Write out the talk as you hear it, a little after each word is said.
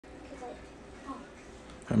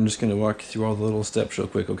I'm just going to walk you through all the little steps real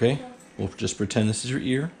quick, okay? We'll just pretend this is your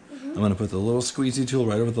ear. I'm going to put the little squeezy tool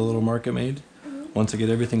right over the little mark I made. Once I get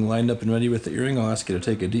everything lined up and ready with the earring, I'll ask you to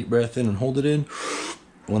take a deep breath in and hold it in.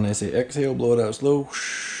 When I say exhale, blow it out slow.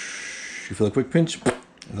 You feel a quick pinch, and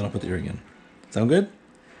then I'll put the earring in. Sound good?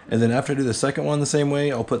 And then after I do the second one the same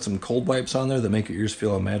way, I'll put some cold wipes on there that make your ears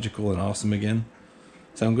feel all magical and awesome again.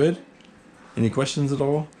 Sound good? Any questions at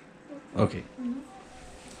all? Okay.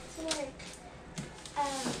 So like,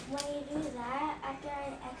 when you do that, after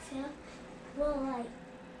I exhale,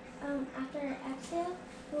 after I exhale,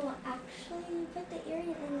 we'll actually put the earring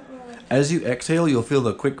in, or As you exhale, you'll feel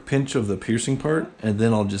the quick pinch of the piercing part, and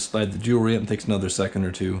then I'll just slide the jewelry in. It takes another second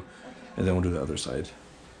or two, and then we'll do the other side.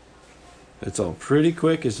 It's all pretty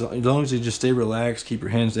quick, as long as you just stay relaxed, keep your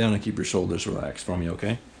hands down, and keep your shoulders relaxed for me,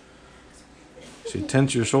 okay? So you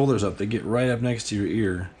tense your shoulders up, they get right up next to your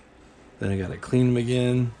ear. Then I gotta clean them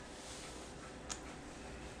again.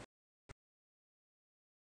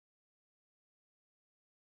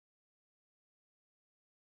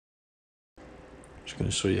 Just gonna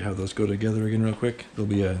show you how those go together again real quick. There'll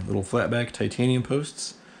be a little flat back titanium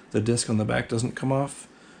posts. The disc on the back doesn't come off.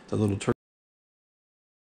 The little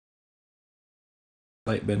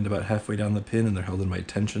light bend about halfway down the pin, and they're held in by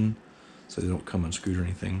tension, so they don't come unscrewed or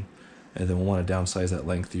anything. And then we'll want to downsize that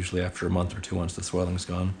length usually after a month or two once the swelling's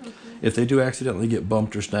gone. Okay. If they do accidentally get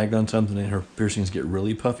bumped or snagged on something and her piercings get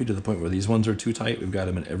really puffy to the point where these ones are too tight, we've got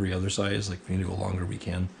them in every other size. Like if we need to go longer, we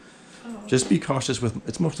can. Oh, okay. Just be cautious with,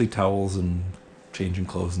 it's mostly towels and changing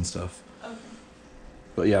clothes and stuff. Okay.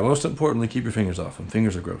 But yeah, most importantly, keep your fingers off them.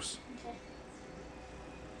 Fingers are gross. Okay.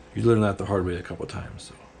 You learned that the hard way a couple times,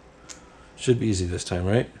 so should be easy this time,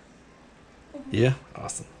 right? Mm-hmm. Yeah?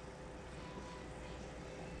 Awesome.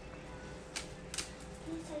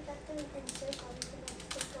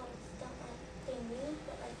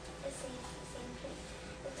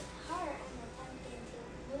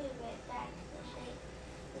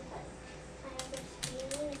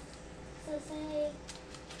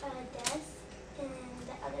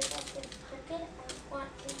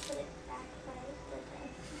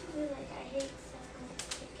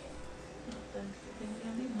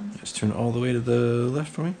 Just turn all the way to the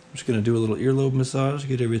left for me. I'm just going to do a little earlobe massage,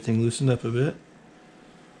 get everything loosened up a bit.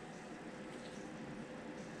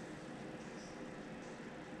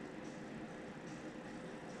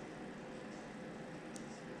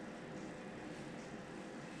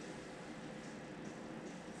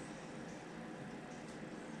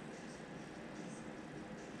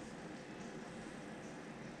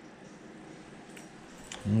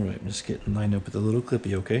 Alright, I'm just getting lined up with a little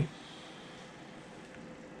clippy, okay?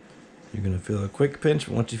 You're going to feel a quick pinch,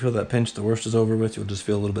 but once you feel that pinch, the worst is over with. You'll just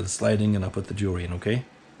feel a little bit of sliding, and I'll put the jewelry in, okay?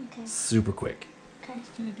 Okay. Super quick. Okay, I'm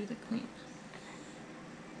just going to do the clean.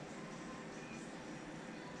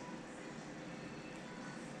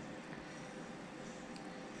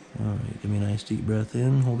 Alright, give me a nice deep breath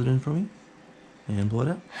in, hold it in for me, and blow it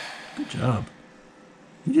out. Good job.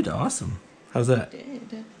 You did awesome. How's that? I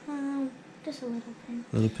did. Just a little pinch.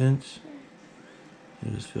 Little pinch? Yeah.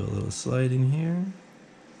 You just feel a little sliding here.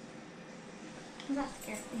 That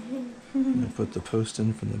scared me. I'm going to put the post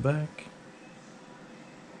in from the back.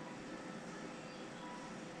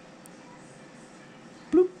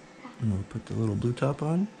 Bloop. And we'll put the little blue top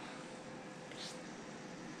on.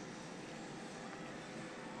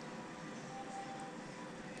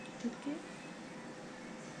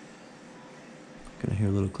 Gonna hear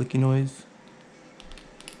a little clicky noise.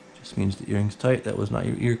 Just means the earring's tight. That was not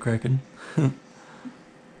your ear cracking. I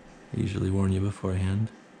usually warn you beforehand.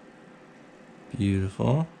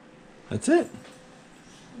 Beautiful. That's it.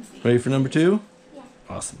 Ready for number 2? Yeah.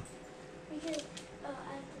 Awesome. Because, I have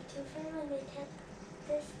the two for when they take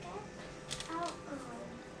this guy out,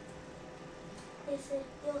 they said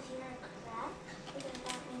you'll hear a crack, because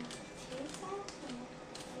that means it's two sides.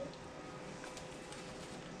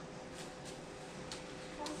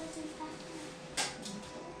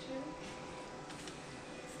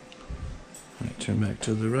 Alright, turn back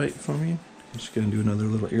to the right for me. I'm just going to do another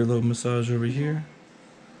little earlobe massage over here.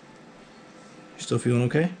 You still feeling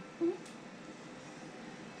okay? Mm-hmm.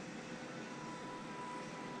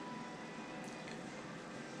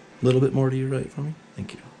 A little bit more to your right for me.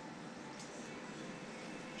 Thank you.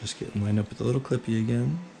 Just getting lined up with the little clippy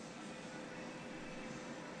again.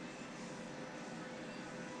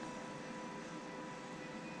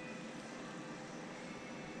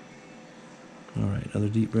 Alright, another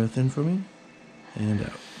deep breath in for me. And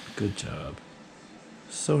out. Good job.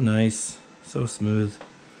 So nice. So smooth.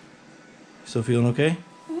 Still feeling okay?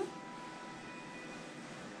 Mm-hmm.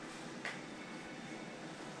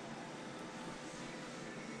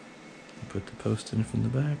 put the post in from the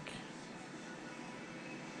back.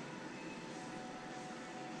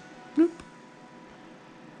 Bloop.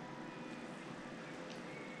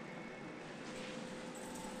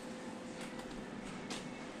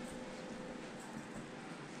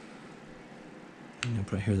 And you'll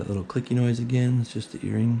probably hear that little clicky noise again. It's just the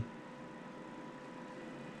earring.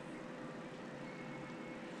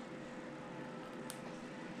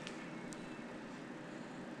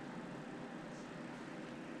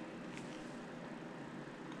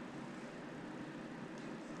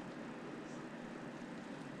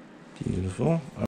 Beautiful.